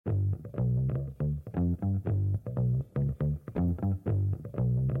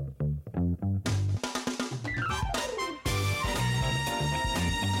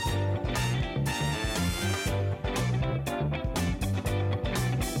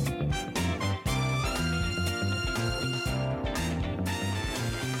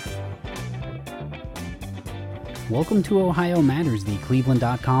Welcome to Ohio Matters, the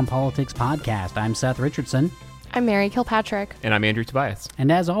Cleveland.com politics podcast. I'm Seth Richardson. I'm Mary Kilpatrick. And I'm Andrew Tobias. And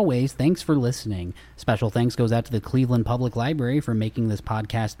as always, thanks for listening. Special thanks goes out to the Cleveland Public Library for making this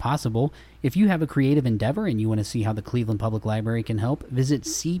podcast possible. If you have a creative endeavor and you want to see how the Cleveland Public Library can help, visit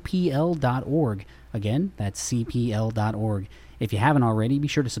cpl.org. Again, that's cpl.org. If you haven't already, be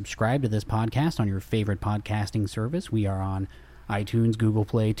sure to subscribe to this podcast on your favorite podcasting service. We are on iTunes, Google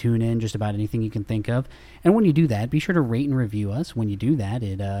Play, TuneIn, just about anything you can think of. And when you do that, be sure to rate and review us. When you do that,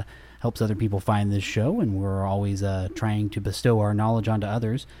 it helps other people find this show, and we're always trying to bestow our knowledge onto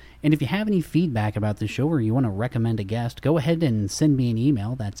others. And if you have any feedback about the show or you want to recommend a guest, go ahead and send me an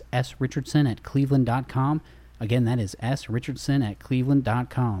email. That's srichardson@cleveland.com. Again, that is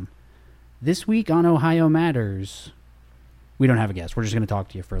srichardson@cleveland.com. This week on Ohio Matters, we don't have a guest. We're just going to talk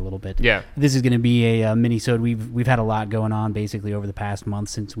to you for a little bit. Yeah. This is going to be a mini-sode. We've had a lot going on basically over the past month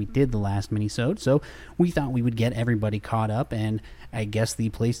since we did the last mini-sode, so we thought we would get everybody caught up, and I guess the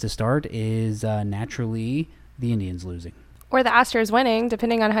place to start is naturally the Indians losing. Or the Astros winning,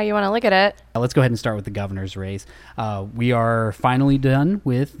 depending on how you want to look at it. Let's go ahead and start with the governor's race. We are finally done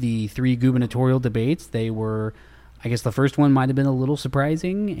with the 3 gubernatorial debates. They were, I guess the first one might have been a little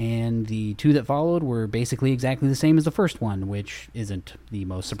surprising, and the 2 that followed were basically exactly the same as the first one, which isn't the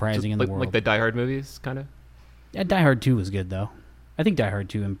most surprising in the world. Like the Die Hard movies, kind of? Yeah, Die Hard 2 was good, though. I think Die Hard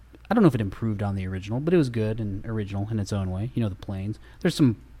 2, I don't know if it improved on the original, but it was good and original in its own way. You know, the planes. There's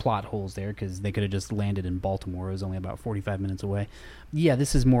some plot holes there because they could have just landed in Baltimore. It was only about 45 minutes away. Yeah,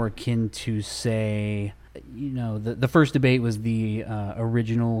 this is more akin to, say, you know, the first debate was the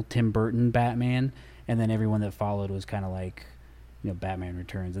original Tim Burton Batman, and then everyone that followed was kind of like, you know, Batman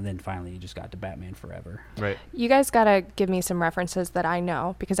Returns, and then finally you just got to Batman Forever. Right. You guys got to give me some references that I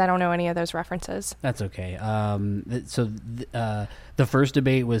know, because I don't know any of those references. That's okay. The first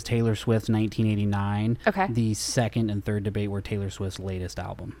debate was Taylor Swift's 1989. Okay. The second and third debate were Taylor Swift's latest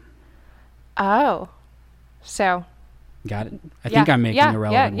album. Oh. So. Got it? I think I'm making a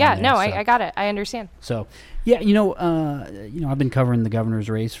relevant Yeah, one there, no, so. I got it. I understand. So, yeah, I've been covering the governor's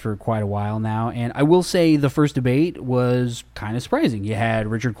race for quite a while now, and I will say the first debate was kind of surprising. You had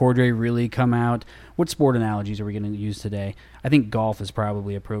Richard Cordray really come out. What sport analogies are we going to use today? I think golf is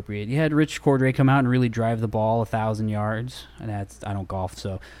probably appropriate. You had Rich Cordray come out and really drive the ball 1,000 yards, and I don't golf,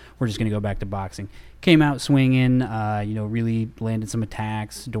 so we're just going to go back to boxing. Came out swinging, really landed some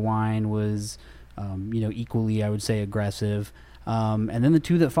attacks. DeWine was equally, I would say, aggressive. And then the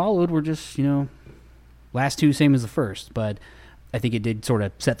 2 that followed were just, last 2 same as the first. But I think it did sort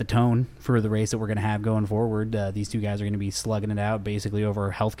of set the tone for the race that we're going to have going forward. These 2 guys are going to be slugging it out basically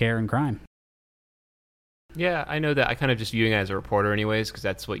over healthcare and crime. Yeah, I know that. I kind of just viewing it as a reporter anyways, because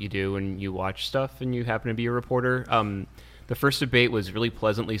that's what you do when you watch stuff and you happen to be a reporter. The first debate was really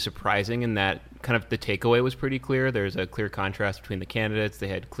pleasantly surprising in that kind of the takeaway was pretty clear. There's a clear contrast between the candidates. They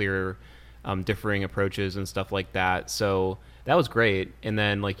had clear differing approaches and stuff like that. So that was great. And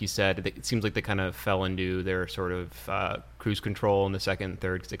then, like you said, it seems like they kind of fell into their sort of cruise control in the second and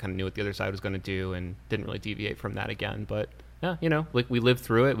third because they kind of knew what the other side was going to do and didn't really deviate from that again. But, yeah, like we lived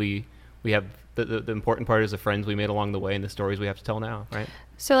through it. We have the important part is the friends we made along the way and the stories we have to tell now, right?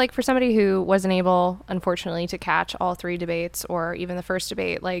 So, like, for somebody who wasn't able, unfortunately, to catch all 3 debates or even the first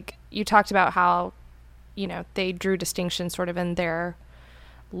debate, like, you talked about how, they drew distinctions sort of in their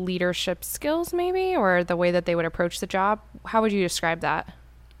leadership skills maybe, or the way that they would approach the job. How would you describe that?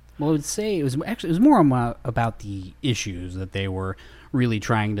 Well, I would say it was more about the issues that they were really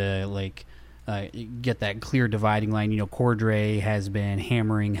trying to get that clear dividing line. Cordray has been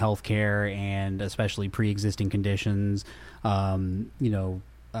hammering healthcare and especially pre-existing conditions. Mike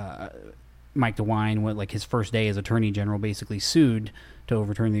DeWine, his first day as Attorney General, basically sued to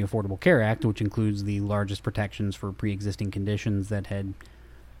overturn the Affordable Care Act, which includes the largest protections for pre-existing conditions that had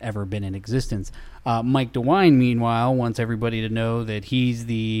ever been in existence. Mike DeWine, meanwhile, wants everybody to know that he's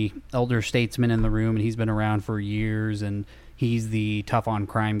the elder statesman in the room, and he's been around for years, and he's the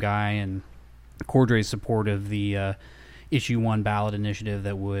tough-on-crime guy, and Cordray's support of the Issue 1 ballot initiative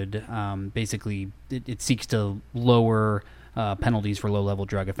that would basically, it seeks to lower penalties for low-level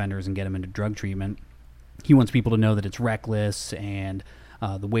drug offenders and get them into drug treatment. He wants people to know that it's reckless, and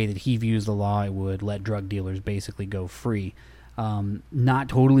the way that he views the law, it would let drug dealers basically go free. Not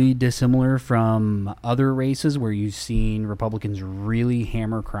totally dissimilar from other races where you've seen Republicans really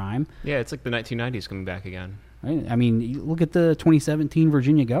hammer crime. Yeah, it's like the 1990s coming back again. Right? I mean, you look at the 2017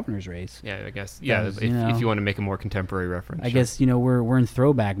 Virginia governor's race. Yeah, I guess. Yeah, if you want to make a more contemporary reference. I guess, we're in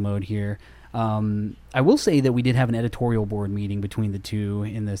throwback mode here. I will say that we did have an editorial board meeting between the 2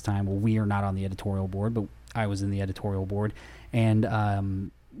 in this time. Well, we are not on the editorial board, but I was in the editorial board.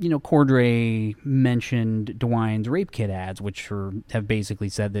 And Cordray mentioned DeWine's rape kit ads, which have basically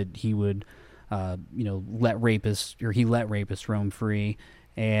said that he would, let rapists roam free,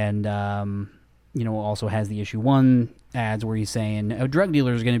 and also has the issue 1 ads where he's saying drug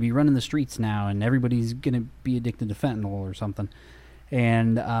dealers are going to be running the streets now, and everybody's going to be addicted to fentanyl or something.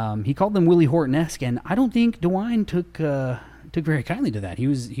 And he called them Willie Horton-esque, and I don't think DeWine took very kindly to that. He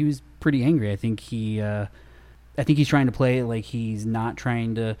was pretty angry. I think he's trying to play it like he's not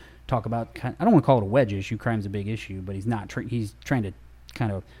trying to talk about. I don't want to call it a wedge issue. Crime's a big issue, but he's not. He's trying to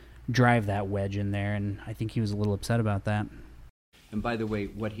kind of drive that wedge in there, and I think he was a little upset about that. And by the way,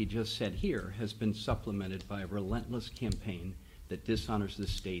 what he just said here has been supplemented by a relentless campaign that dishonors the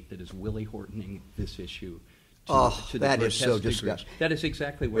state, that is Willie Hortoning this issue. That is so disgusting. That is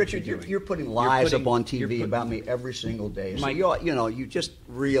exactly what Richard, you're doing. You're putting lies up on TV about me every single day. So you just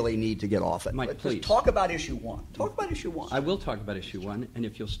really need to get off it. Mike, please. Just talk about issue 1. Talk about issue 1. I will talk about issue 1, and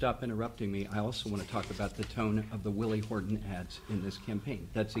if you'll stop interrupting me, I also want to talk about the tone of the Willie Horton ads in this campaign.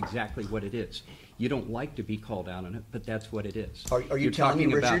 That's exactly what it is. You don't like to be called out on it, but that's what it is. Are you telling me,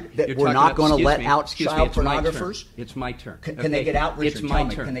 Richard, that we're not going to let out child pornographers? It's my turn. Can they get out, Richard? It's my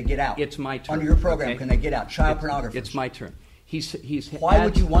turn. Can they get out? It's my turn. Under your program, can they get out? Child pornographers. It's my turn. Why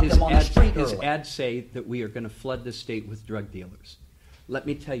would you want them on the street His early? ads say that we are going to flood the state with drug dealers. Let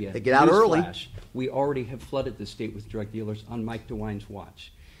me tell you, they get out early. We already have flooded the state with drug dealers on Mike DeWine's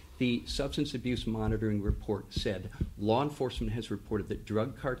watch. The Substance Abuse Monitoring Report said law enforcement has reported that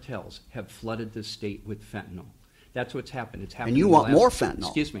drug cartels have flooded the state with fentanyl. That's what's happened. It's happened. And you want more fentanyl.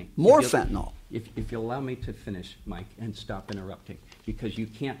 Excuse me. More fentanyl. If you'll allow me to finish, Mike, and stop interrupting, because you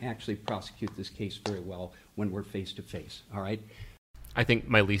can't actually prosecute this case very well when we're face to face, all right? I think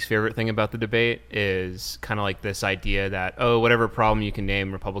my least favorite thing about the debate is kind of like this idea that, whatever problem you can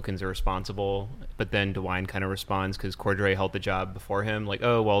name, Republicans are responsible. But then DeWine kind of responds because Cordray held the job before him. Like,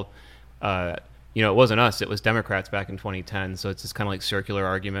 it wasn't us. It was Democrats back in 2010. So it's this kind of like circular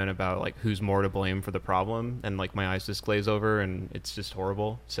argument about like who's more to blame for the problem. And like my eyes just glaze over and it's just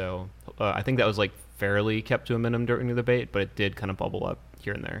horrible. So I think that was like fairly kept to a minimum during the debate, but it did kind of bubble up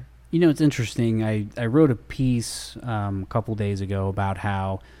here and there. It's interesting. I wrote a piece a couple days ago about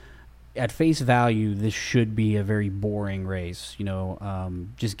how, at face value, this should be a very boring race.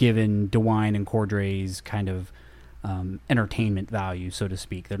 Just given DeWine and Cordray's kind of entertainment value, so to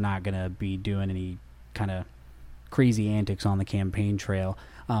speak. They're not going to be doing any kind of crazy antics on the campaign trail.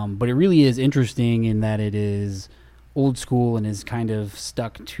 But it really is interesting in that it is old school and is kind of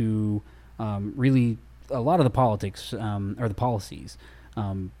stuck to really a lot of the politics or the policies.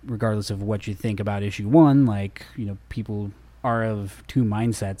 Regardless of what you think about issue 1, people are of 2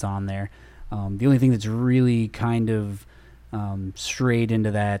 mindsets on there. The only thing that's really kind of strayed into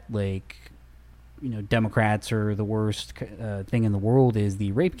that, Democrats are the worst thing in the world is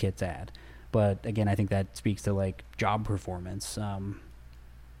the rape kits ad. But again, I think that speaks to job performance.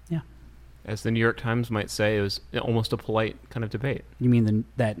 Yeah. As the New York Times might say, it was almost a polite kind of debate. You mean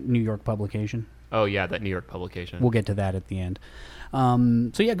that New York publication? Oh, yeah, that New York publication. We'll get to that at the end.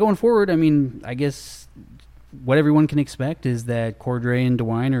 Going forward, I guess what everyone can expect is that Cordray and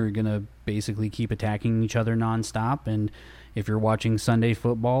DeWine are going to basically keep attacking each other nonstop. And if you're watching Sunday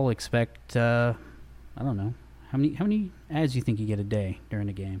football, expect, I don't know, how many ads do you think you get a day during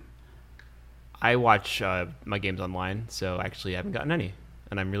a game? I watch my games online, so actually I haven't gotten any,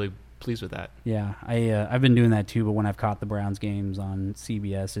 and I'm really pleased with that. Yeah, I've been doing that too, but when I've caught the Browns games on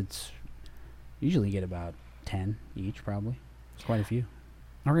CBS, it's usually get about 10 each, probably. It's quite a few.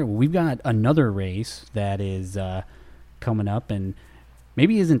 All right, well, we've got another race that is coming up, and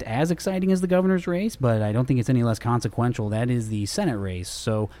maybe isn't as exciting as the governor's race, but I don't think it's any less consequential. That is the Senate race.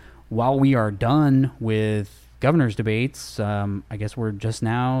 So while we are done with governor's debates, I guess we're just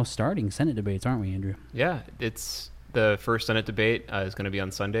now starting Senate debates, aren't we, Andrew? Yeah, it's the first Senate debate is going to be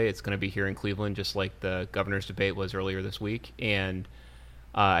on Sunday. It's going to be here in Cleveland, just like the governor's debate was earlier this week, and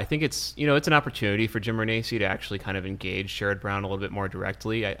I think it's an opportunity for Jim Renacci to actually kind of engage Sherrod Brown a little bit more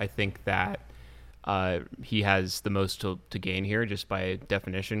directly. I think that he has the most to gain here just by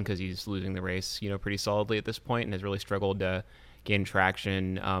definition because he's losing the race, pretty solidly at this point and has really struggled to gain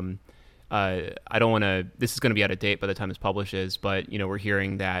traction. I don't want to. This is going to be out of date by the time this publishes, but we're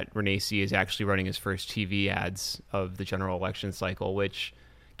hearing that Renacci is actually running his first TV ads of the general election cycle, which,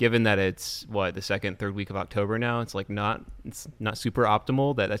 given that it's the second, third week of October now, it's not super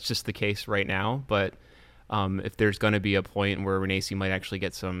optimal that's just the case right now. But if there's going to be a point where Renacci might actually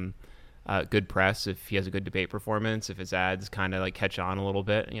get some good press, if he has a good debate performance, if his ads kind of catch on a little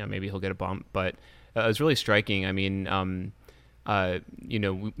bit, maybe he'll get a bump. But it was really striking. I mean,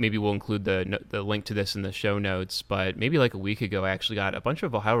 maybe we'll include the link to this in the show notes, but maybe like a week ago, I actually got a bunch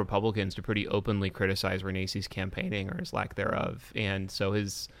of Ohio Republicans to pretty openly criticize Renacci's campaigning or his lack thereof. And so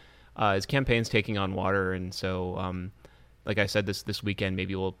his campaign's taking on water. And so, like I said, this weekend,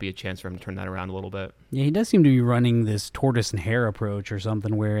 maybe will be a chance for him to turn that around a little bit. Yeah, he does seem to be running this tortoise and hare approach or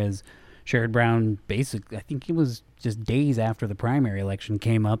something, whereas Sherrod Brown, basically, I think it was just days after the primary election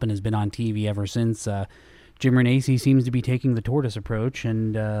came up and has been on TV ever since. Jim Renacci seems to be taking the tortoise approach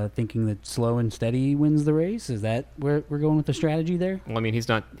and thinking that slow and steady wins the race. Is that where we're going with the strategy there? Well, I mean, he's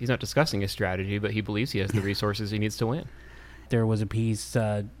not discussing his strategy, but he believes he has the resources he needs to win. There was a piece,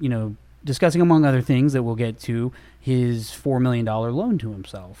 discussing, among other things that we'll get to, his $4 million loan to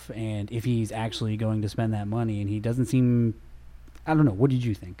himself and if he's actually going to spend that money. And he doesn't seem, I don't know, what did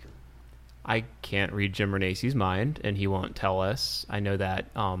you think? I can't read Jim Renacci's mind, and he won't tell us. I know that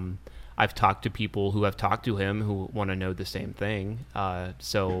I've talked to people who have talked to him who want to know the same thing.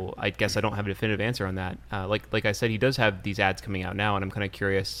 So I guess I don't have a definitive answer on that. Like I said, he does have these ads coming out now, and I'm kind of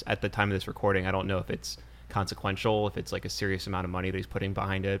curious at the time of this recording. I don't know if it's consequential, if it's like a serious amount of money that he's putting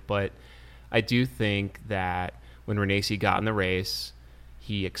behind it. But I do think that when Renacci got in the race,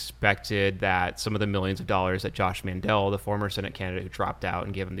 he expected that some of the millions of dollars that Josh Mandel, the former Senate candidate who dropped out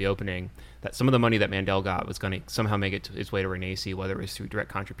and gave him the opening, that some of the money that Mandel got was going to somehow make its way to Renacci, whether it was through direct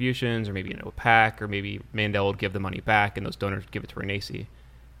contributions or maybe a PAC, or maybe Mandel would give the money back and those donors would give it to Renacci.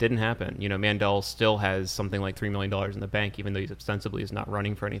 Didn't happen. Mandel still has something like $3 million in the bank, even though he's ostensibly is not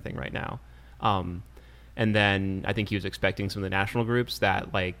running for anything right now. And then I think he was expecting some of the national groups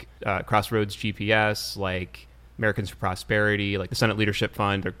that like Crossroads GPS, like Americans for Prosperity, like the Senate Leadership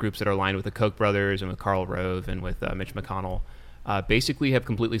Fund, or groups that are aligned with the Koch brothers and with Karl Rove and with Mitch McConnell, basically have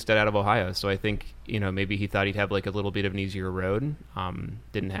completely stayed out of Ohio. So I think, maybe he thought he'd have like a little bit of an easier road.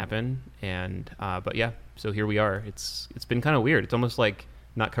 Didn't happen. And, but yeah, so here we are. It's been kind of weird. It's almost like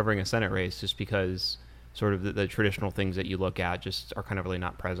not covering a Senate race just because sort of the traditional things that you look at just are kind of really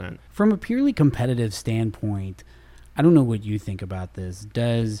not present. From a purely competitive standpoint, I don't know what you think about this.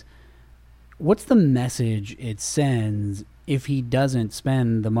 What's the message it sends if he doesn't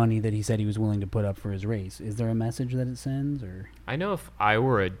spend the money that he said he was willing to put up for his race? Is there a message that it sends? Or I know if I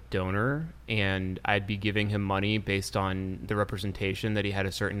were a donor and I'd be giving him money based on the representation that he had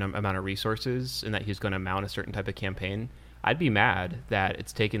a certain amount of resources and that he was going to mount a certain type of campaign, I'd be mad that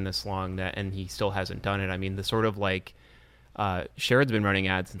it's taken this long and he still hasn't done it. I mean, the sort of like Sherrod's been running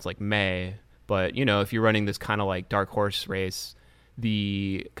ads since like May, but if you're running this kind of like dark horse race,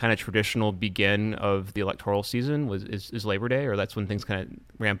 the kind of traditional begin of the electoral season is Labor Day, or that's when things kind of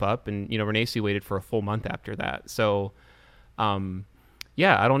ramp up. And, Renacci waited for a full month after that. So,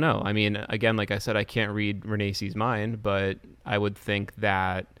 yeah, I don't know. I mean, again, like I said, I can't read Renacci's mind, but I would think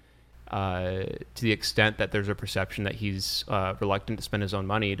that to the extent that there's a perception that he's reluctant to spend his own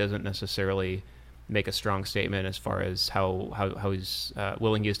money, it doesn't necessarily make a strong statement as far as how he's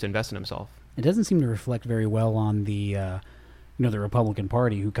willing he is to invest in himself. It doesn't seem to reflect very well on the the Republican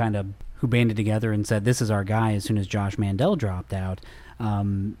Party, who banded together and said, this is our guy as soon as Josh Mandel dropped out.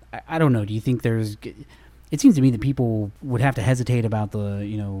 I don't know. Do you think it seems to me that people would have to hesitate about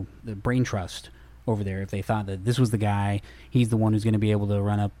the brain trust over there if they thought that this was the guy, he's the one who's going to be able to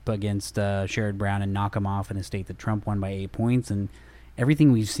run up against Sherrod Brown and knock him off in a state that Trump won by 8 points. And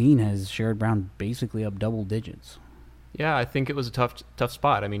everything we've seen has Sherrod Brown basically up double digits. Yeah, I think it was a tough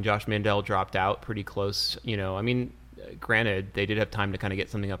spot. I mean, Josh Mandel dropped out pretty close. Granted, they did have time to kind of get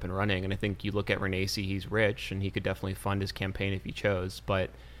something up and running, and I think you look at Renacci, he's rich, and he could definitely fund his campaign if he chose,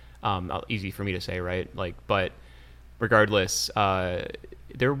 but easy for me to say, right? But regardless,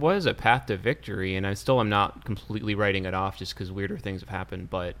 there was a path to victory, and I'm not completely writing it off just because weirder things have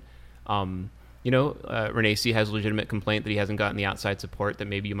happened, but Renacci has a legitimate complaint that he hasn't gotten the outside support that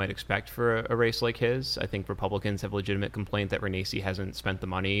maybe you might expect for a race like his. I think Republicans have a legitimate complaint that Renacci hasn't spent the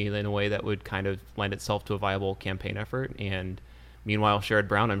money in a way that would kind of lend itself to a viable campaign effort. And meanwhile, Sherrod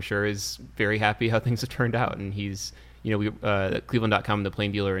Brown, I'm sure, is very happy how things have turned out. And he's, Cleveland.com, the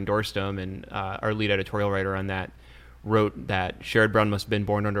Plain Dealer, endorsed him. And our lead editorial writer on that wrote that Sherrod Brown must have been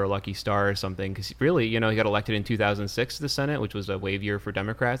born under a lucky star or something, because really, he got elected in 2006 to the Senate, which was a wave year for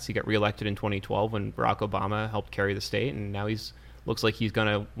Democrats. He got reelected in 2012 when Barack Obama helped carry the state, and now looks like he's going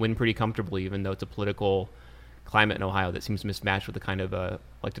to win pretty comfortably, even though it's a political climate in Ohio that seems mismatched with the kind of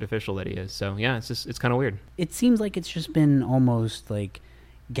elected official that he is. So yeah, it's kind of weird. It seems like it's just been almost like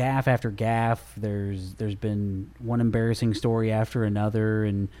gaffe after gaffe. There's been one embarrassing story after another,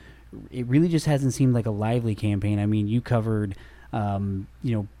 and it really just hasn't seemed like a lively campaign. I mean, you covered,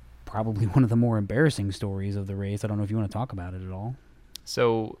 probably one of the more embarrassing stories of the race. I don't know if you want to talk about it at all.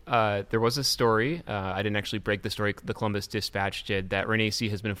 So there was a story, I didn't actually break the story, the Columbus Dispatch did, that Renacci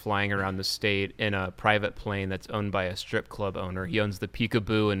has been flying around the state in a private plane that's owned by a strip club owner. He owns the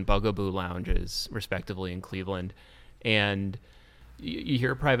Peekaboo and Bugaboo lounges, respectively, in Cleveland. And you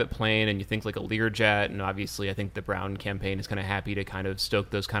hear a private plane and you think like a Learjet, and obviously I think the Brown campaign is kind of happy to kind of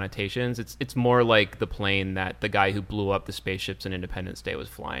stoke those connotations. It's more like the plane that the guy who blew up the spaceships in Independence Day was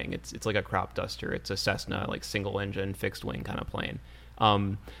flying. It's like a crop duster. It's a Cessna, like single engine, fixed wing kind of plane.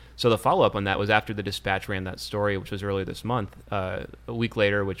 So the follow-up on that was after the Dispatch ran that story, which was earlier this month. A week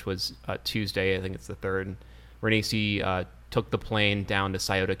later, which was Tuesday, I think it's the 3rd, Renacci took the plane down to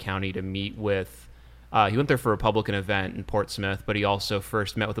Scioto County to meet with, he went there for a Republican event in Portsmouth, but he also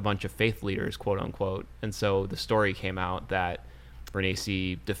first met with a bunch of faith leaders, quote unquote. And so the story came out that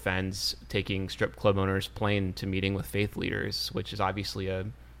Renacci defends taking strip club owners' plane to meeting with faith leaders, which is obviously a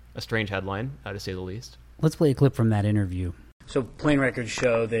strange headline, to say the least. Let's play a clip from that interview. So plane records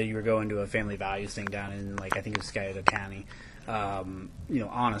show that you were going to a family values thing down in, like, I think it was Scioto County, on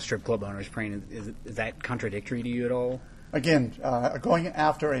a strip club owner's plane. Is that contradictory to you at all? Again, going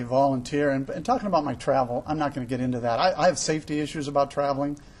after a volunteer and talking about my travel, I'm not going to get into that. I have safety issues about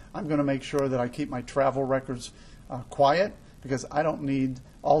traveling. I'm going to make sure that I keep my travel records quiet because I don't need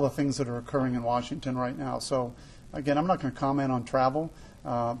all the things that are occurring in Washington right now. So, again, I'm not going to comment on travel.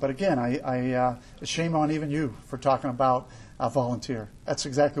 But again, I shame on even you for talking about a volunteer. That's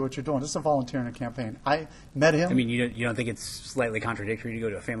exactly what you're doing. This is a volunteer in a campaign. I met him. I mean, you don't think it's slightly contradictory to go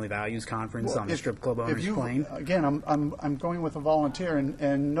to a family values conference on a strip club owner's plane? Again, I'm going with a volunteer,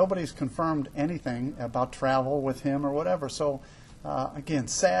 and nobody's confirmed anything about travel with him or whatever. So, again,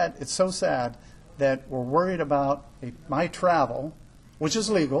 sad. It's so sad that we're worried about my travel, which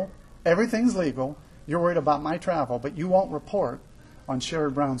is legal. Everything's legal. You're worried about my travel, but you won't report on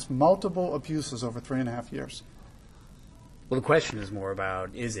Sherrod Brown's multiple abuses over 3.5 years. Well, the question is more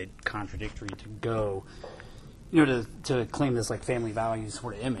about, is it contradictory to go, to claim this like family values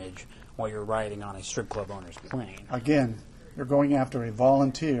sort of image while you're riding on a strip club owner's plane? Again, you're going after a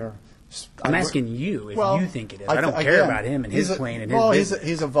volunteer. I'm asking you if you think it is. I don't care about him and his plane and his business.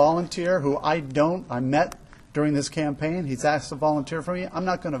 He's a volunteer who I met during this campaign. He's asked to volunteer for me. I'm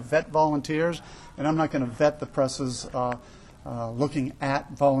not going to vet volunteers, and I'm not going to vet the press's looking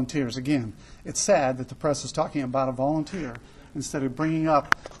at volunteers. Again, it's sad that the press is talking about a volunteer instead of bringing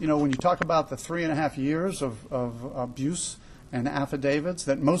up, when you talk about the 3.5 years of abuse and affidavits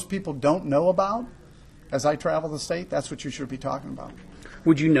that most people don't know about as I travel the state, that's what you should be talking about.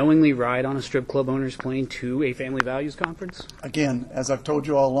 Would you knowingly ride on a strip club owner's plane to a family values conference? Again, as I've told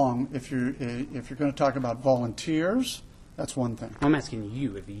you all along, if you're going to talk about volunteers, that's one thing. I'm asking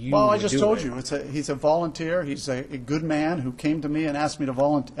you if you. Well, I just told you he's a volunteer. He's a good man who came to me and asked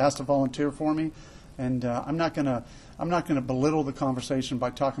to volunteer for me, and I'm not going to belittle the conversation by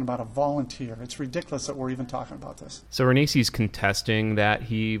talking about a volunteer. It's ridiculous that we're even talking about this. So Renacci's contesting that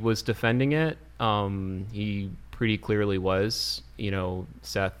he was defending it. He pretty clearly was.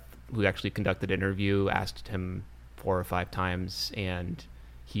 Seth, who actually conducted the interview, asked him 4 or 5 times, and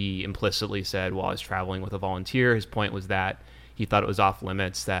he implicitly said while I was traveling with a volunteer, his point was that he thought it was off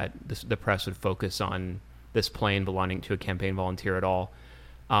limits that the press would focus on this plane belonging to a campaign volunteer at all.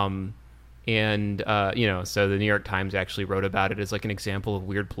 So the New York Times actually wrote about it as like an example of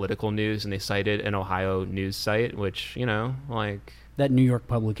weird political news, and they cited an Ohio news site, which, that New York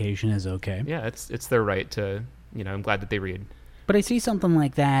publication is okay. Yeah, it's their right to, I'm glad that they read. But I see something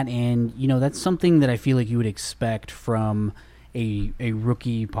like that, and, that's something that I feel like you would expect from a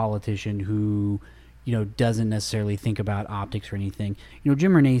rookie politician who, doesn't necessarily think about optics or anything.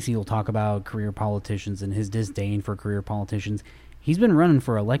 Jim Renacci will talk about career politicians and his disdain for career politicians. He's been running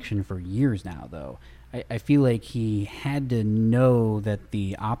for election for years now, though. I feel like he had to know that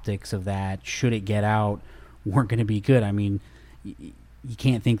the optics of that, should it get out, weren't going to be good. I mean, you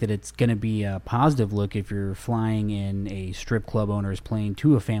can't think that it's going to be a positive look if you're flying in a strip club owner's plane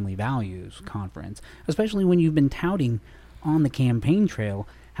to a family values conference, especially when you've been touting on the campaign trail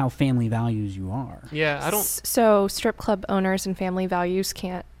how family values you are. Yeah, I don't. So strip club owners and family values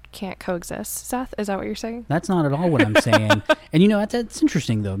can't coexist. Seth, is that what you're saying? That's not at all what I'm saying. And that's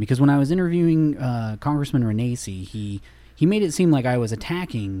interesting though, because when I was interviewing Congressman Renacci, he made it seem like I was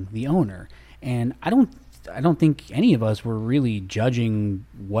attacking the owner, and I don't think any of us were really judging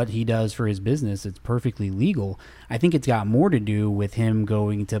what he does for his business. It's perfectly legal. I think it's got more to do with him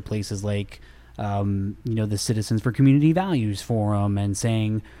going to places like the Citizens for Community Values Forum and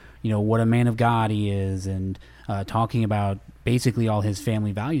saying, what a man of God he is, and talking about basically all his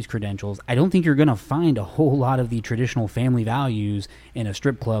family values credentials, I don't think you're going to find a whole lot of the traditional family values in a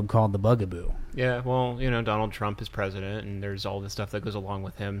strip club called the Bugaboo. Yeah, well, Donald Trump is president, and there's all this stuff that goes along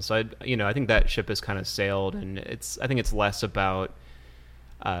with him. So I think that ship has kind of sailed, and I think it's less about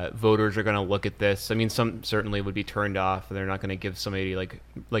voters are going to look at this. I mean, some certainly would be turned off, and they're not going to give somebody like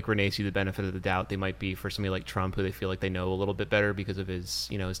Renacci the benefit of the doubt. They might be for somebody like Trump, who they feel like they know a little bit better because of his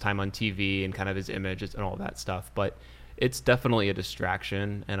his time on TV and kind of his image and all that stuff. But it's definitely a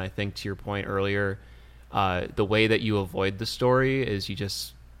distraction, and I think to your point earlier, the way that you avoid the story is you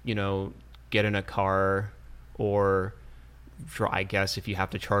just get in a car, or I guess if you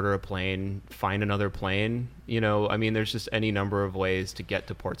have to charter a plane, find another plane. I mean, there's just any number of ways to get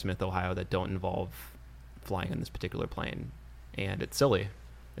to Portsmouth, Ohio that don't involve flying on this particular plane, and it's silly.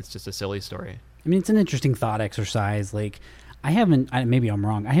 It's just a silly story. I mean, it's an interesting thought exercise. Like, maybe I'm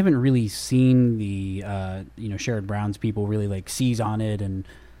wrong, I haven't really seen the Sherrod Brown's people really like seize on it and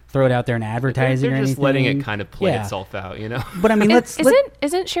throw it out there in advertising. They're or just anything. letting it kind of play itself out, But I mean, isn't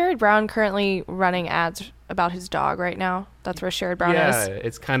Sherrod Brown currently running ads about his dog right now? That's where Sherrod Brown is. Yeah,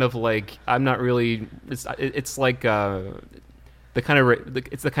 it's kind of like I'm not really. It's like the kind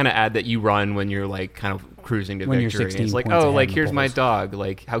of ad that you run when you're like kind of cruising to when victory. You're 16 it's like, points oh, like here's polls. my dog.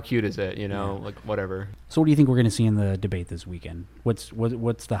 Like, how cute is it? Like whatever. So what do you think we're going to see in the debate this weekend? What's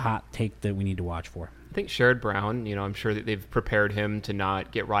the hot take that we need to watch for? I think Sherrod Brown, I'm sure that they've prepared him to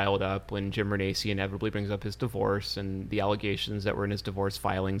not get riled up when Jim Renacci inevitably brings up his divorce and the allegations that were in his divorce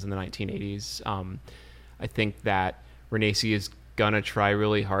filings in the 1980s. I think that Renacci is going to try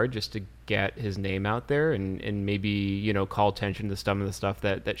really hard just to get his name out there and maybe, call attention to some of the stuff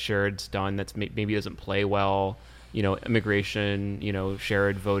that Sherrod's done that's maybe doesn't play well. Immigration,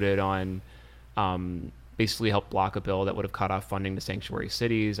 Sherrod voted on basically helped block a bill that would have cut off funding to sanctuary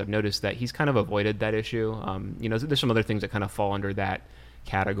cities. I've noticed that he's kind of avoided that issue. There's some other things that kind of fall under that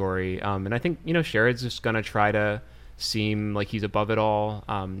category. And I think, Sherrod's just going to try to seem like he's above it all.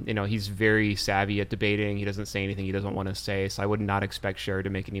 He's very savvy at debating. He doesn't say anything he doesn't want to say. So I would not expect Sherrod to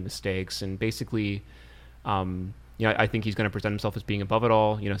make any mistakes. And basically, I think he's going to present himself as being above it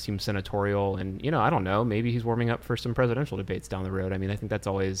all, seems senatorial. And, I don't know, maybe he's warming up for some presidential debates down the road. I mean, I think that's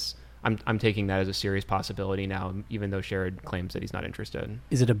always... I'm taking that as a serious possibility now, even though Sherrod claims that he's not interested.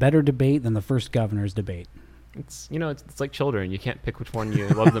 Is it a better debate than the first governor's debate? It's it's like children. You can't pick which one you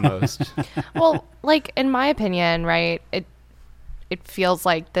love the most. Well, like in my opinion, right, it feels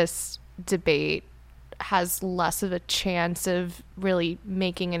like this debate has less of a chance of really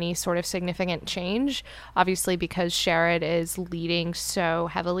making any sort of significant change, obviously because Sherrod is leading so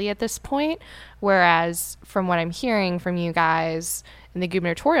heavily at this point, whereas from what I'm hearing from you guys in the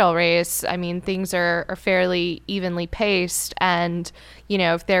gubernatorial race, I mean, things are fairly evenly paced, and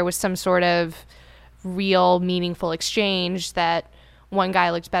if there was some sort of real meaningful exchange that one guy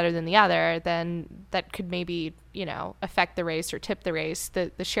looked better than the other, then that could maybe affect the race or tip the race.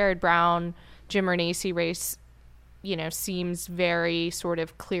 The Sherrod Brown Jim Renacci race, seems very sort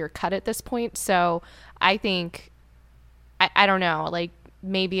of clear cut at this point. So I think, I don't know, like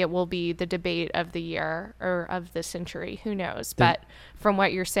maybe it will be the debate of the year or of the century. Who knows? But from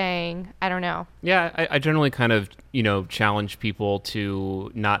what you're saying, I don't know. Yeah, I generally kind of, challenge people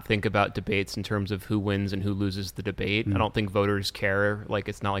to not think about debates in terms of who wins and who loses the debate. I don't think voters care. Like,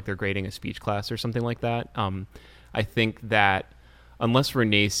 it's not like they're grading a speech class or something like that. I think that unless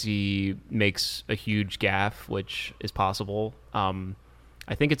Renacci makes a huge gaffe, which is possible,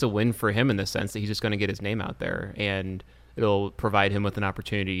 I think it's a win for him in the sense that he's just going to get his name out there, and it'll provide him with an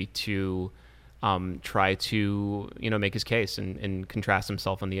opportunity to try to, make his case and contrast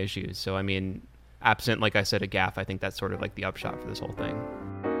himself on the issues. So, I mean, absent, like I said, a gaffe, I think that's sort of like the upshot for this whole thing.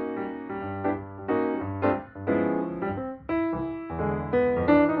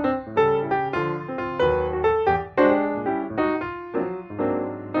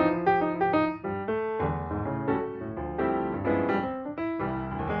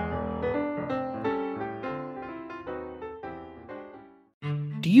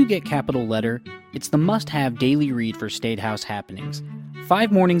 Do you get Capital Letter? It's the must-have daily read for State House happenings.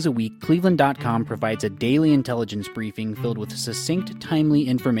 5 mornings a week, Cleveland.com provides a daily intelligence briefing filled with succinct, timely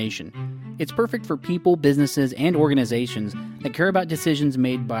information. It's perfect for people, businesses, and organizations that care about decisions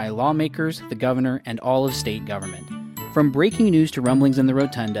made by lawmakers, the governor, and all of state government. From breaking news to rumblings in the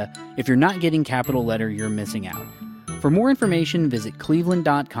rotunda, if you're not getting Capital Letter, you're missing out. For more information, visit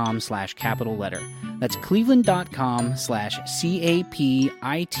cleveland.com/Capital Letter. That's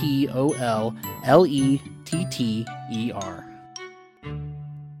cleveland.com/CAPITOLLETTER.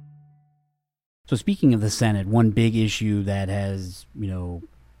 So speaking of the Senate, one big issue that has,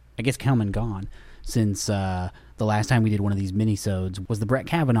 I guess come and gone since the the last time we did one of these minisodes was the Brett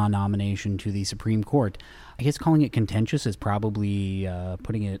Kavanaugh nomination to the Supreme Court. I guess calling it contentious is probably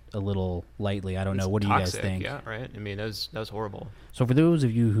putting it a little lightly. I don't know. What do you guys think? Yeah, right. I mean, that was horrible. So for those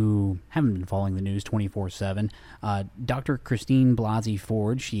of you who haven't been following the news 24/7, Dr. Christine Blasey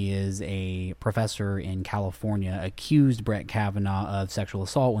Ford, she is a professor in California, accused Brett Kavanaugh of sexual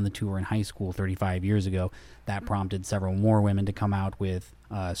assault when the two were in high school 35 years ago. That prompted several more women to come out with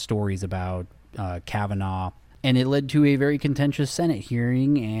stories about Kavanaugh. And it led to a very contentious Senate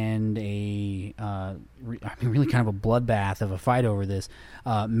hearing and really kind of a bloodbath of a fight over this.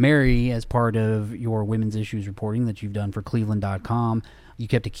 Mary, as part of your women's issues reporting that you've done for Cleveland.com, you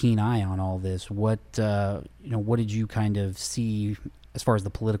kept a keen eye on all this. What did you kind of see as far as the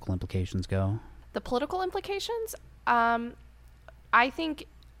political implications go? The political implications? I think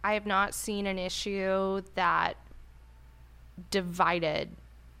I have not seen an issue that divided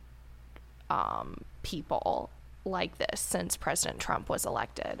people like this since President Trump was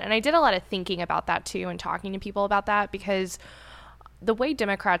elected. And I did a lot of thinking about that too and talking to people about that, because the way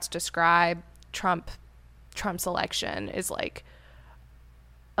Democrats describe Trump's election is like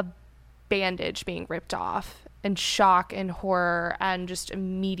a bandage being ripped off, and shock and horror and just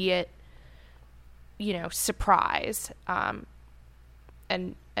immediate, surprise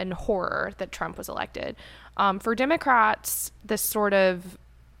and horror that Trump was elected. For Democrats, this sort of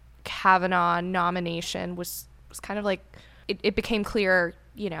Kavanaugh nomination was kind of like, it became clear,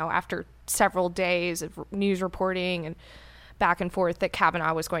 after several days of news reporting and back and forth, that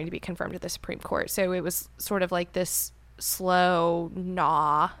Kavanaugh was going to be confirmed to the Supreme Court. So it was sort of like this slow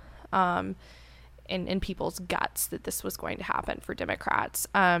gnaw in people's guts that this was going to happen for Democrats.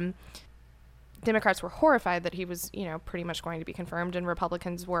 Democrats were horrified that he was, pretty much going to be confirmed, and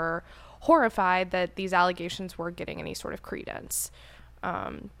Republicans were horrified that these allegations were getting any sort of credence.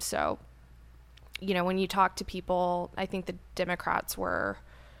 So, when you talk to people, I think the Democrats were,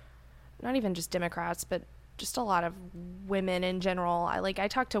 not even just Democrats, but just a lot of women in general. I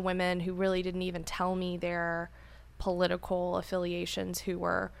talked to women who really didn't even tell me their political affiliations, who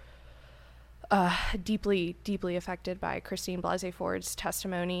were deeply, deeply affected by Christine Blasey Ford's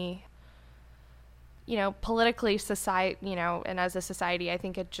testimony. Politically, society, and as a society, I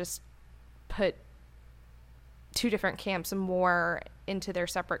think it just put two different camps more into their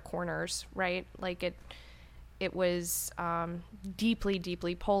separate corners, right? Like it was deeply,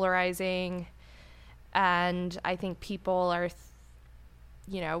 deeply polarizing. And I think people are,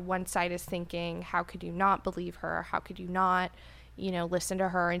 one side is thinking, how could you not believe her? How could you not, listen to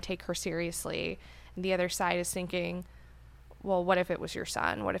her and take her seriously? And the other side is thinking, well, what if it was your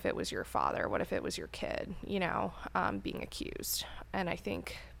son? What if it was your father? What if it was your kid, being accused? And I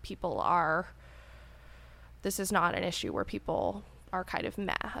think this is not an issue where people are kind of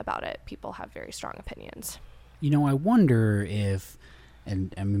meh about it. People have very strong opinions. I wonder if,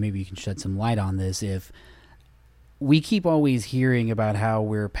 and maybe you can shed some light on this, if we keep always hearing about how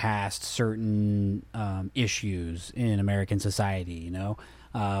we're past certain issues in American society,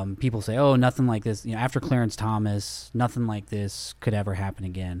 people say, oh, nothing like this, after Clarence Thomas, nothing like this could ever happen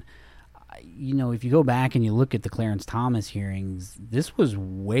again. If you go back and you look at the Clarence Thomas hearings, this was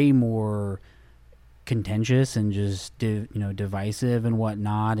way more contentious and just divisive and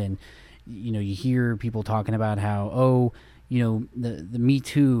whatnot. And you hear people talking about how the Me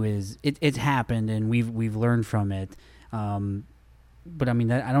Too it's happened and we've learned from it, but I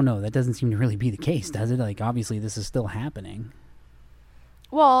mean, I don't know, that doesn't seem to really be the case, does it? Like, obviously this is still happening.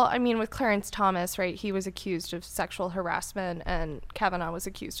 Well, I mean, with Clarence Thomas, right, he was accused of sexual harassment and Kavanaugh was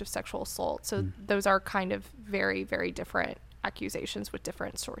accused of sexual assault. So those are kind of very, very different accusations with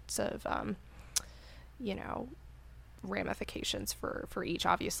different sorts of ramifications for each.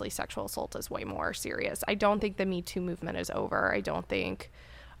 Obviously, sexual assault is way more serious. I don't think the Me Too movement is over. I don't think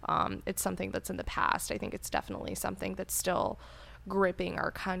it's something that's in the past. I think it's definitely something that's still gripping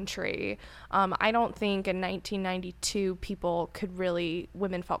our country. I don't think in 1992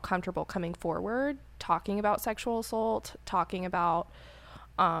 women felt comfortable coming forward, talking about sexual assault, talking about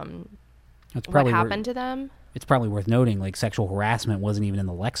what happened to them. It's probably worth noting, like, sexual harassment wasn't even in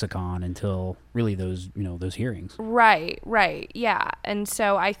the lexicon until really those hearings. Right, yeah. And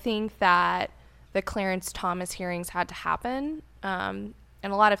so I think that the Clarence Thomas hearings had to happen, and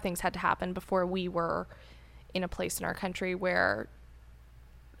a lot of things had to happen before we were in a place in our country where,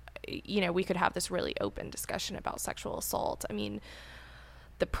 we could have this really open discussion about sexual assault. I mean,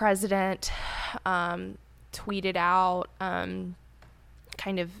 the president tweeted out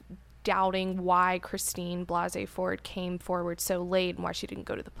kind of doubting why Christine Blasey Ford came forward so late and why she didn't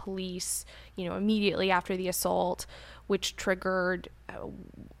go to the police, immediately after the assault, which triggered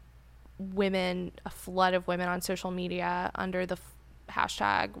a flood of women on social media under the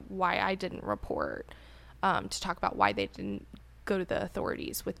hashtag why I didn't report, to talk about why they didn't go to the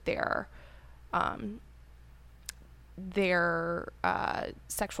authorities with their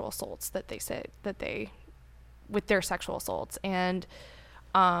sexual assaults that they said that they with their sexual assaults. And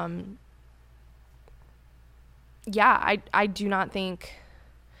I do not think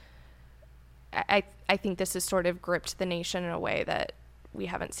I think this has sort of gripped the nation in a way that we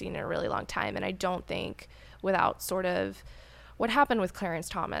haven't seen in a really long time. And I don't think, without sort of what happened with Clarence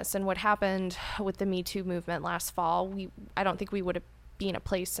Thomas and what happened with the Me Too movement last fall, I don't think we would have been in a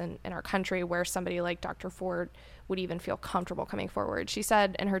place in our country where somebody like Dr. Ford would even feel comfortable coming forward. She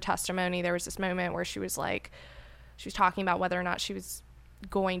said in her testimony, there was this moment where she was talking about whether or not she was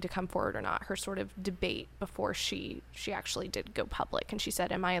going to come forward or not, her sort of debate before she actually did go public. And she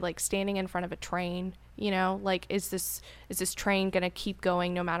said, am I like standing in front of a train, like, is this train going to keep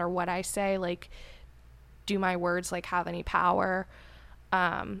going no matter what I say? Like, do my words like have any power?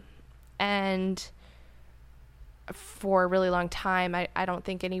 And for a really long time, I don't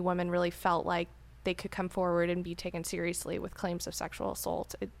think any woman really felt like they could come forward and be taken seriously with claims of sexual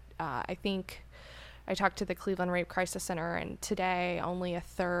assault. I think I talked to the Cleveland Rape Crisis Center, and today only a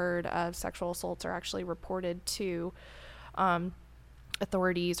third of sexual assaults are actually reported to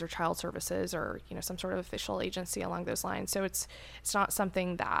authorities or child services or some sort of official agency along those lines. So it's not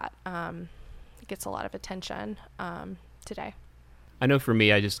something that gets a lot of attention today. I know for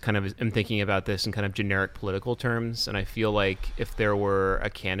me, I just kind of am thinking about this in kind of generic political terms, and I feel like if there were a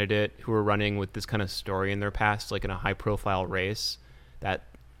candidate who were running with this kind of story in their past, like in a high-profile race, that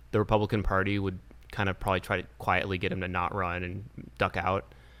the Republican Party would kind of probably try to quietly get him to not run and duck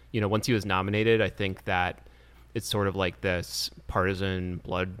out. Once he was nominated, I think that it's sort of like this partisan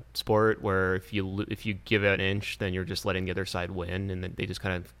blood sport where if you give it an inch, then you're just letting the other side win, and then they just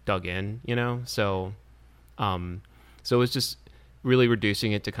kind of dug in, So it was just really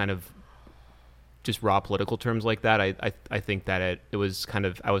reducing it to kind of just raw political terms like that. I think that it was kind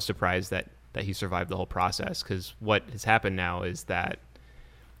of, I was surprised that he survived the whole process, because what has happened now is that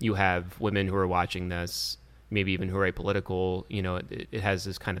you have women who are watching this, maybe even who are apolitical, it has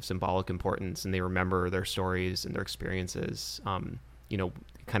this kind of symbolic importance, and they remember their stories and their experiences.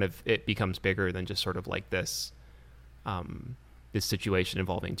 Kind of, it becomes bigger than just sort of like this situation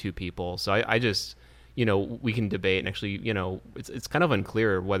involving two people. So I just, we can debate, and actually, it's kind of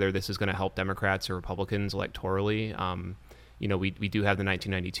unclear whether this is going to help Democrats or Republicans electorally. We do have the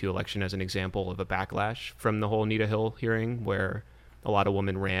 1992 election as an example of a backlash from the whole Anita Hill hearing, where a lot of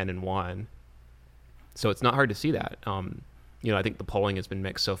women ran and won. So it's not hard to see that. I think the polling has been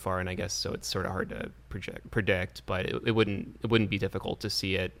mixed so far, and I guess so it's sort of hard to predict, but it wouldn't be difficult to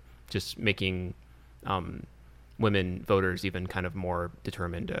see it just making women voters even kind of more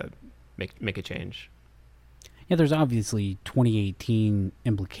determined to make a change. Yeah, there's obviously 2018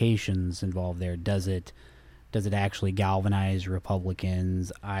 implications involved there. Does it actually galvanize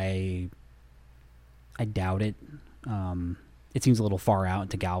Republicans? I doubt it. It seems a little far out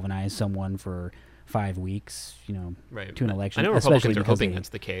to galvanize someone for 5 weeks, right, to an election. I know Republicans are hoping that's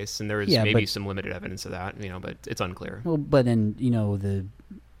the case, and there is maybe some limited evidence of that, but it's unclear. Well, but then,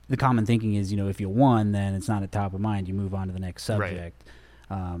 the common thinking is, if you won, then it's not at top of mind. You move on to the next subject,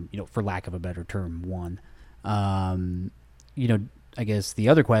 right. For lack of a better term, won. I guess the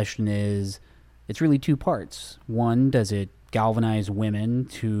other question is, it's really two parts. One, does it galvanize women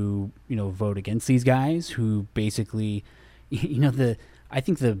to, vote against these guys who basically... I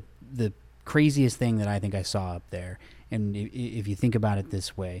think the craziest thing that I think I saw up there, and if you think about it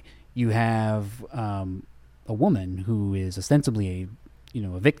this way, you have a woman who is ostensibly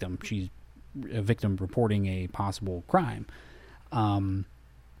a victim. She's a victim reporting a possible crime, and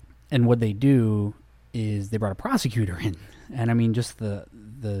what they do is they brought a prosecutor in, and I mean just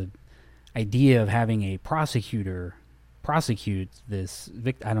the idea of having a prosecutor prosecute this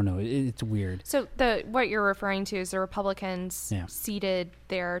victim, I don't know, it's weird. So what you're referring to is the Republicans ceded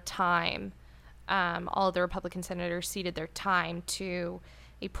their time, all of the Republican senators ceded their time to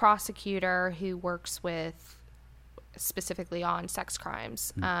a prosecutor who works with specifically on sex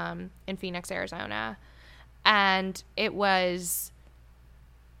crimes in Phoenix, Arizona, and it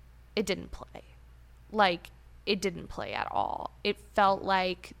didn't play. It didn't play at all. It felt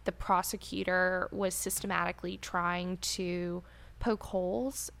like the prosecutor was systematically trying to poke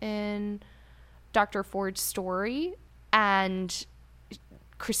holes in Dr. Ford's story, and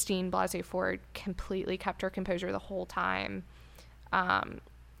Christine Blasey Ford completely kept her composure the whole time. And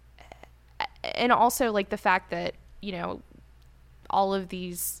also, the fact that, all of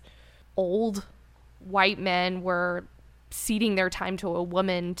these old white men were ceding their time to a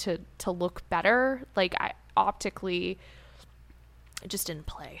woman to look better, like, optically, it just didn't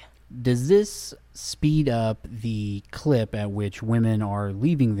play. Does this speed up the clip at which women are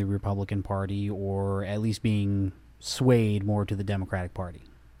leaving the Republican Party, or at least being swayed more to the Democratic Party?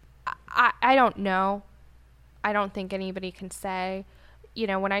 I don't know. I don't think anybody can say. You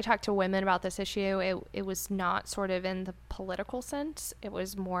know, when I talk to women about this issue, it was not sort of in the political sense. It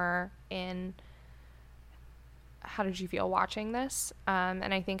was more in, how did you feel watching this?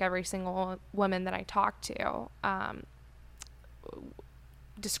 And I think every single woman that I talked to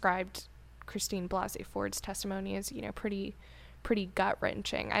described Christine Blasey Ford's testimony as, you know, pretty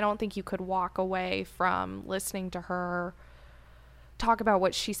gut-wrenching. I don't think you could walk away from listening to her talk about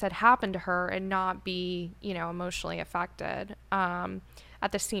what she said happened to her and not be, you know, emotionally affected.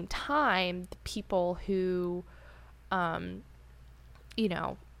 At the same time, the people who, you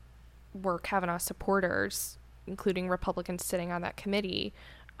know, were Kavanaugh supporters, including Republicans sitting on that committee,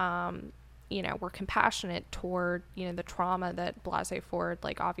 you know, were compassionate toward, you know, the trauma that Blasey Ford,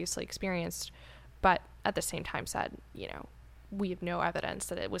 like, obviously experienced, but at the same time said, you know, we have no evidence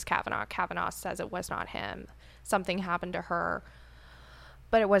that it was Kavanaugh. Kavanaugh says it was not him. Something happened to her,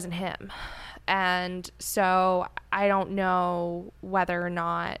 but it wasn't him. And so I don't know whether or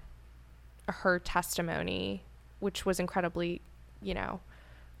not her testimony, which was incredibly, you know,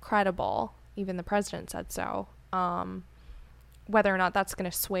 credible, even the president said so, whether or not that's going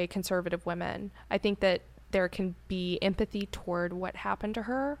to sway conservative women. I think that there can be empathy toward what happened to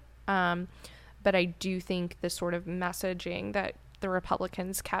her, but I do think the sort of messaging that the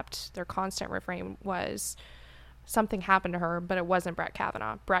Republicans kept, their constant refrain was, something happened to her, but it wasn't Brett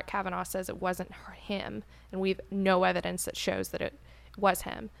Kavanaugh. Brett Kavanaugh says it wasn't him, and we have no evidence that shows that it was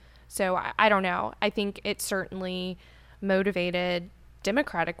him. So I don't know. I think it certainly motivated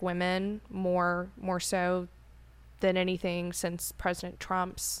Democratic women more so than anything since President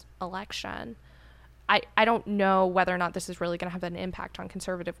Trump's election. I don't know whether or not this is really going to have an impact on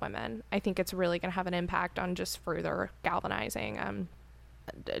conservative women. I think it's really going to have an impact on just further galvanizing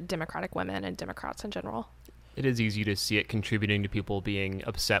Democratic women and Democrats in general. It is easy to see it contributing to people being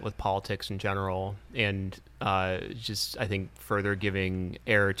upset with politics in general, and just, I think, further giving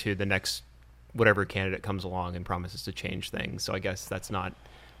air to the next whatever candidate comes along and promises to change things. So I guess that's not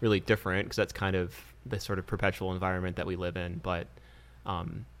really different, because that's kind of the sort of perpetual environment that we live in. But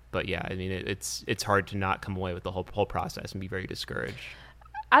yeah, I mean, it's hard to not come away with the whole process and be very discouraged.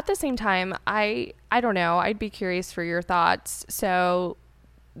 At the same time, I don't know. I'd be curious for your thoughts. So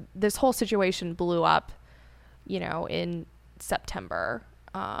this whole situation blew up, you know, in September,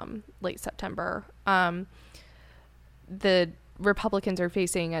 late September. The Republicans are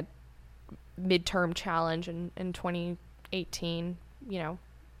facing a midterm challenge in 2018, you know,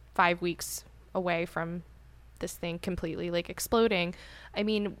 5 weeks away from this thing completely, like, exploding. I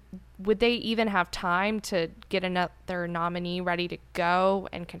mean, would they even have time to get another nominee ready to go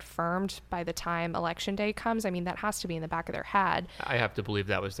and confirmed by the time election day comes? I mean, that has to be in the back of their head. I have to believe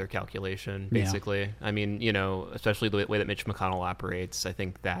that was their calculation, basically. Yeah. I mean, you know, especially the way that Mitch McConnell operates, I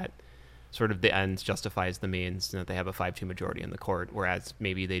think that sort of the ends justifies the means, and that they have a 5-2 majority in the court, whereas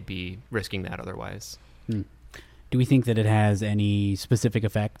maybe they'd be risking that otherwise. Do we think that it has any specific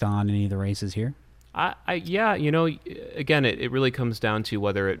effect on any of the races here? Yeah, you know, again, it really comes down to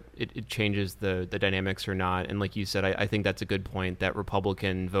whether it changes the dynamics or not. And like you said, I think that's a good point, that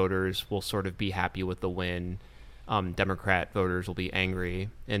Republican voters will sort of be happy with the win. Democrat voters will be angry,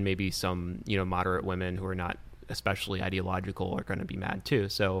 and maybe some, you know, moderate women who are not especially ideological are going to be mad too.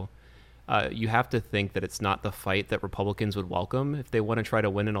 So you have to think that it's not the fight that Republicans would welcome if they want to try to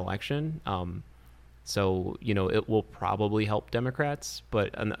win an election. So, you know, it will probably help Democrats,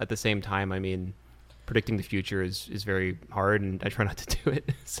 but at the same time, I mean, predicting the future is very hard, and I try not to do it.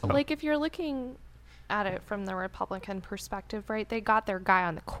 So. Like, if you're looking at it from the Republican perspective, right, they got their guy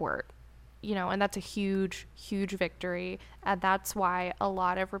on the court, you know, and that's a huge, huge victory. And that's why a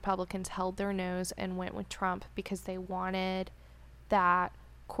lot of Republicans held their nose and went with Trump, because they wanted that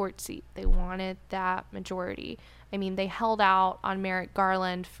court seat. They wanted that majority. I mean, they held out on Merrick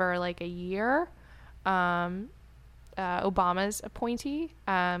Garland for like a year, Obama's appointee,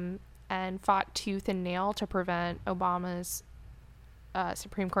 and fought tooth and nail to prevent Obama's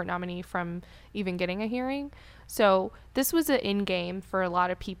Supreme Court nominee from even getting a hearing. So this was an end game for a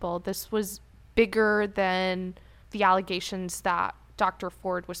lot of people. This was bigger than the allegations that Dr.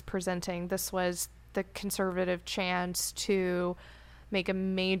 Ford was presenting. This was the conservative chance to make a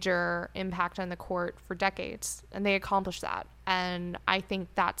major impact on the court for decades, and they accomplished that. And I think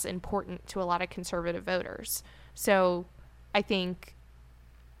that's important to a lot of conservative voters. So I think,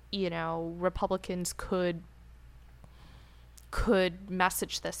 you know, Republicans could could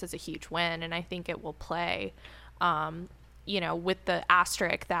message this as a huge win. And I think it will play, with the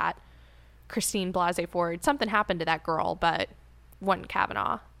asterisk that Christine Blasey Ford, something happened to that girl, but wasn't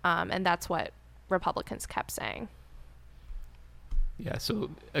Kavanaugh. And that's what Republicans kept saying. Yeah. So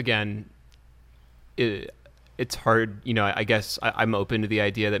again, it's hard, I guess I'm open to the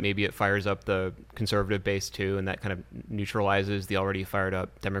idea that maybe it fires up the conservative base too, and that kind of neutralizes the already fired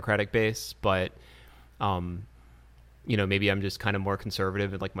up Democratic base. But, maybe I'm just kind of more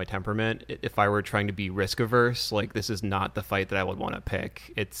conservative in like my temperament. If I were trying to be risk averse, like this is not the fight that I would want to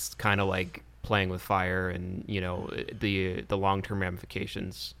pick. It's kind of like playing with fire, and, the long-term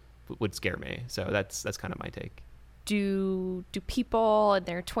ramifications would scare me. So that's kind of my take. Do people in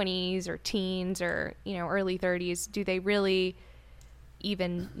their 20s or teens or, early 30s, do they really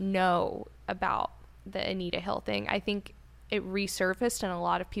even know about the Anita Hill thing? I think it resurfaced and a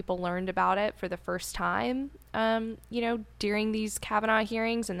lot of people learned about it for the first time, during these Kavanaugh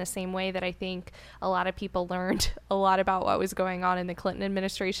hearings, in the same way that I think a lot of people learned a lot about what was going on in the Clinton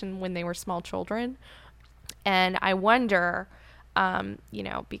administration when they were small children. And I wonder,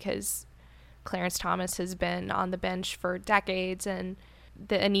 because Clarence Thomas has been on the bench for decades, and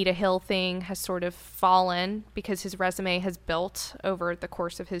the Anita Hill thing has sort of fallen because his resume has built over the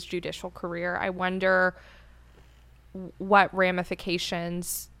course of his judicial career. I wonder what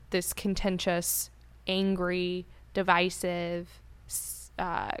ramifications this contentious, angry, divisive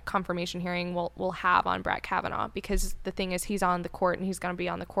confirmation hearing will have on Brett Kavanaugh, because the thing is, he's on the court and he's going to be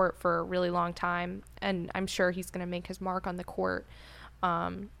on the court for a really long time, and I'm sure he's going to make his mark on the court.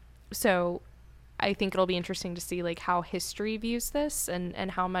 So I think it'll be interesting to see like how history views this,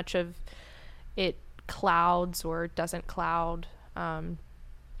 and how much of it clouds or doesn't cloud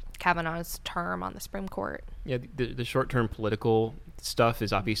Kavanaugh's term on the Supreme Court. Yeah, the short-term political stuff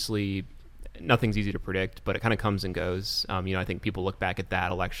is obviously, nothing's easy to predict, but it kind of comes and goes. I think people look back at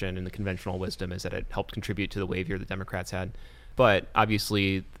that election, and the conventional wisdom is that it helped contribute to the wave year the Democrats had. But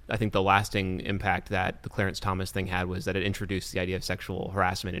obviously, I think the lasting impact that the Clarence Thomas thing had was that it introduced the idea of sexual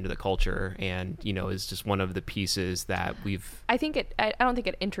harassment into the culture, and, is just one of the pieces that I don't think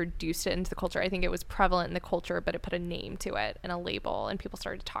it introduced it into the culture. I think it was prevalent in the culture, but it put a name to it and a label, and people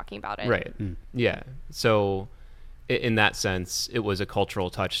started talking about it. Right. Yeah. So in that sense, it was a cultural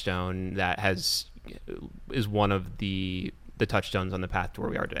touchstone that is one of the touchstones on the path to where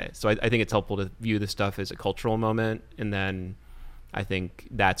we are today. So I think it's helpful to view this stuff as a cultural moment, and then I think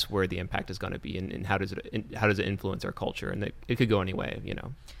that's where the impact is going to be, and how does it influence our culture, and it could go any way,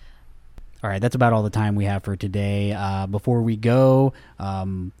 All right, that's about all the time we have for today. Before we go,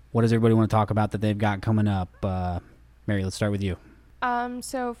 what does everybody want to talk about that they've got coming up? Mary, let's start with you.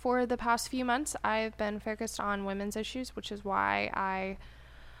 So for the past few months, I've been focused on women's issues, which is why I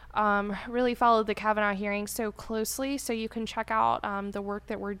really followed the Kavanaugh hearing so closely. So you can check out the work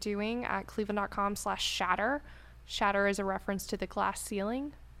that we're doing at cleveland.com/shatter. Shatter is a reference to the glass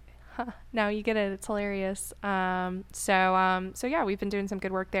ceiling. Now you get it. It's hilarious. So yeah, we've been doing some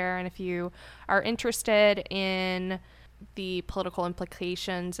good work there. And if you are interested in the political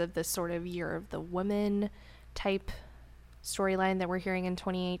implications of this sort of year of the woman type storyline that we're hearing in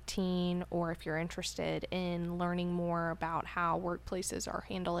 2018, or if you're interested in learning more about how workplaces are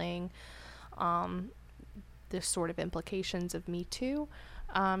handling the sort of implications of Me Too,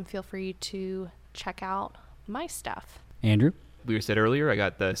 feel free to check out my stuff. Andrew? We said earlier, I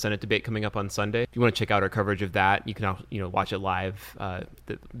got the Senate debate coming up on Sunday. If you want to check out our coverage of that, you can watch it live,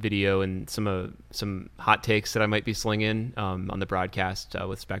 the video, and some hot takes that I might be slinging on the broadcast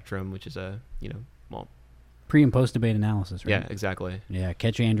with Spectrum, which is pre and post debate analysis, right? Yeah, exactly. Yeah,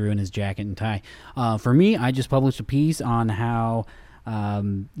 catch Andrew in his jacket and tie. For me, I just published a piece on how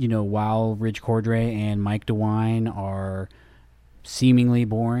while Rich Cordray and Mike DeWine are seemingly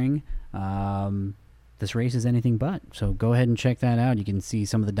boring, this race is anything but. So go ahead and check that out. You can see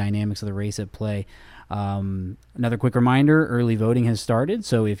some of the dynamics of the race at play. Another quick reminder, early voting has started,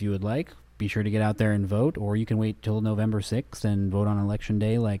 so if you would like, be sure to get out there and vote, or you can wait till November 6th and vote on Election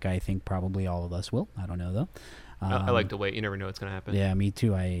Day, like I think probably all of us will. I don't know, though. I like to wait. You never know what's going to happen. Yeah, me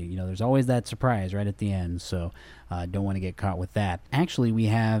too. There's always that surprise right at the end, so don't want to get caught with that. Actually, we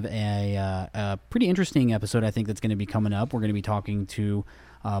have a pretty interesting episode, I think, that's going to be coming up. We're going to be talking to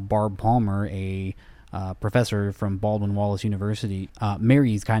Barb Palmer, a professor from Baldwin Wallace University.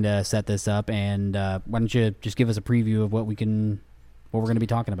 Mary's kind of set this up, and why don't you just give us a preview of what we're going to be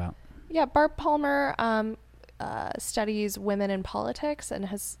talking about? Yeah, Barb Palmer studies women in politics and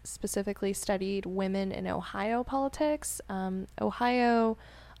has specifically studied women in Ohio politics. Ohio,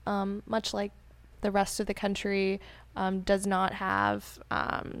 much like the rest of the country, does not have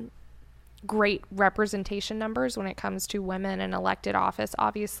great representation numbers when it comes to women in elected office.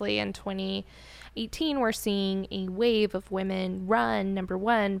 Obviously, in 2018, we're seeing a wave of women run, number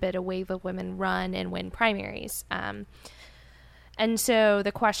one, but a wave of women run and win primaries. And so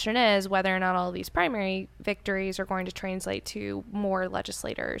the question is whether or not all of these primary victories are going to translate to more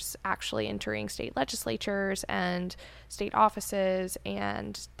legislators actually entering state legislatures and state offices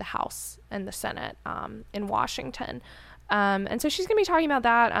and the House and the Senate in Washington. And so she's going to be talking about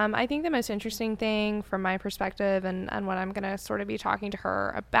that. I think the most interesting thing from my perspective and what I'm going to sort of be talking to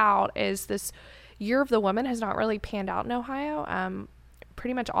her about is this Year of the Woman has not really panned out in Ohio.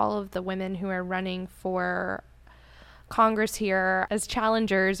 Pretty much all of the women who are running for Congress here as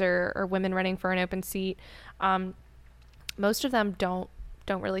challengers or women running for an open seat, most of them don't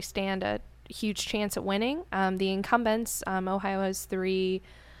really stand a huge chance at winning. The incumbents, Ohio has 3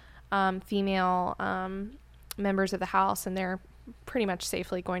 female members of the House, and they're pretty much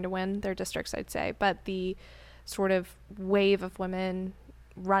safely going to win their districts, I'd say. But the sort of wave of women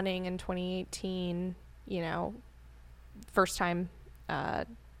running in 2018, first time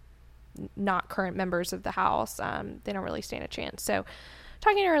not current members of the House, they don't really stand a chance. So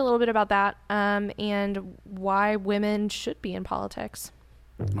talking to her a little bit about that and why women should be in politics.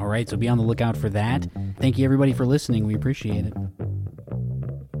 All right, so be on the lookout for that. Thank you, everybody, for listening. We appreciate it.